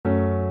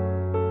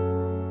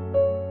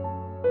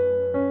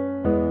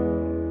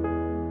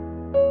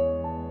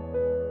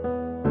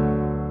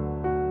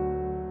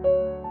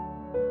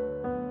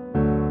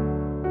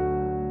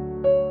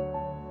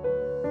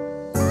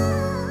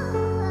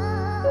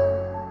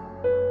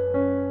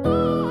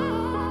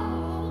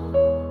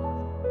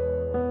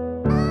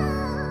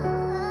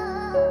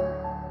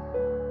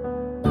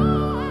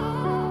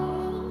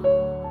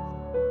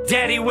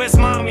where's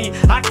mommy?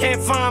 I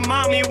can't find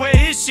mommy, where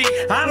is she?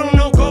 I don't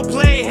know, go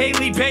play,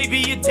 Haley, baby,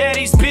 your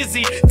daddy's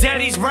busy.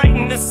 Daddy's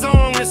writing the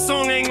song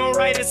ain't gonna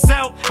write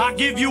itself. I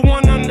give you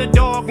one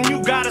underdog and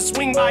you gotta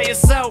swing by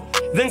yourself.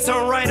 Then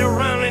turn right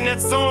around in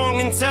that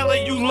song and tell her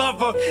you love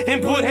her,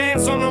 and put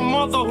hands on her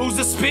mother who's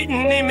a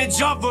spitting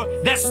image of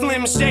her. That's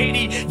Slim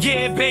Shady,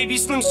 yeah baby,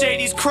 Slim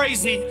Shady's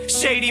crazy.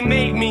 Shady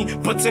made me,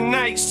 but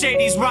tonight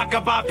Shady's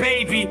rockabye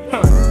baby,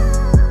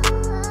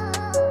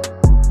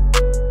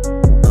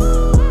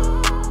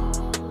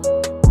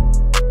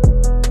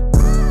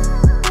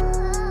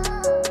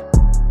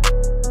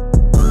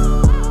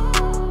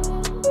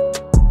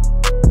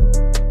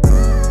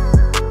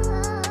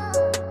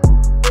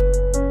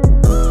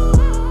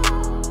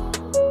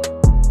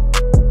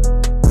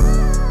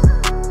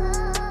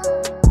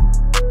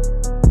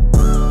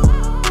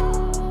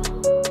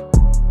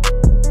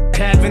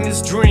 Having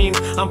this dream,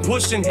 I'm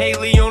pushing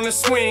Haley on the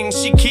swing.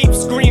 She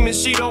keeps screaming,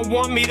 she don't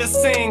want me to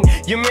sing.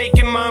 You're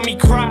making mommy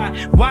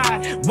cry.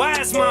 Why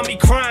is mommy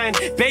crying?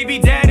 Baby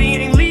daddy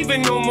ain't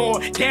leaving no more.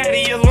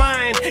 Daddy, you're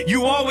lying.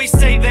 You always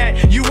say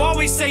that. You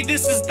always say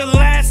this is the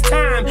last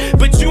time,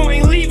 but you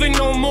ain't leaving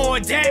no more.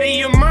 Daddy,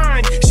 you're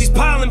mine. She's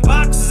piling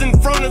boxes in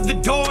front of the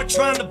door,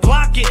 trying to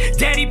block it.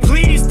 Daddy,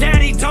 please,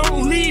 daddy,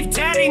 don't leave.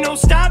 Daddy, no,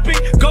 stop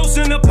it. Goes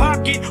in the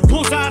pocket,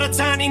 pulls out a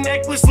tiny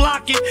necklace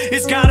locket.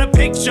 It's got a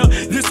picture.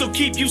 This'll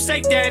keep you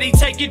safe, daddy,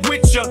 take it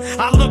with ya.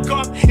 I look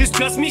up, it's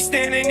just me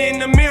standing in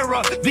the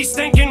mirror. These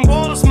thinking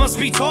walls must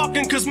be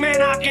talking, cause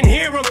man, I can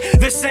hear them.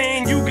 They're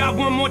saying you got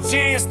one more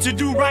chance to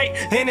do right,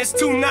 and it's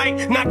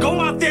tonight. Now go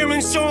out there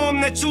and show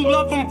them that you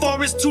love them,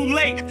 for it's too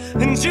late.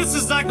 And just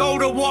as I go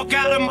to walk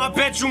out of my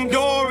bedroom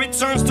door, it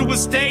turns to a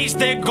stage,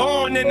 they're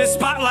gone, and the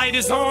spotlight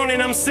is on,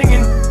 and I'm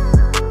singing.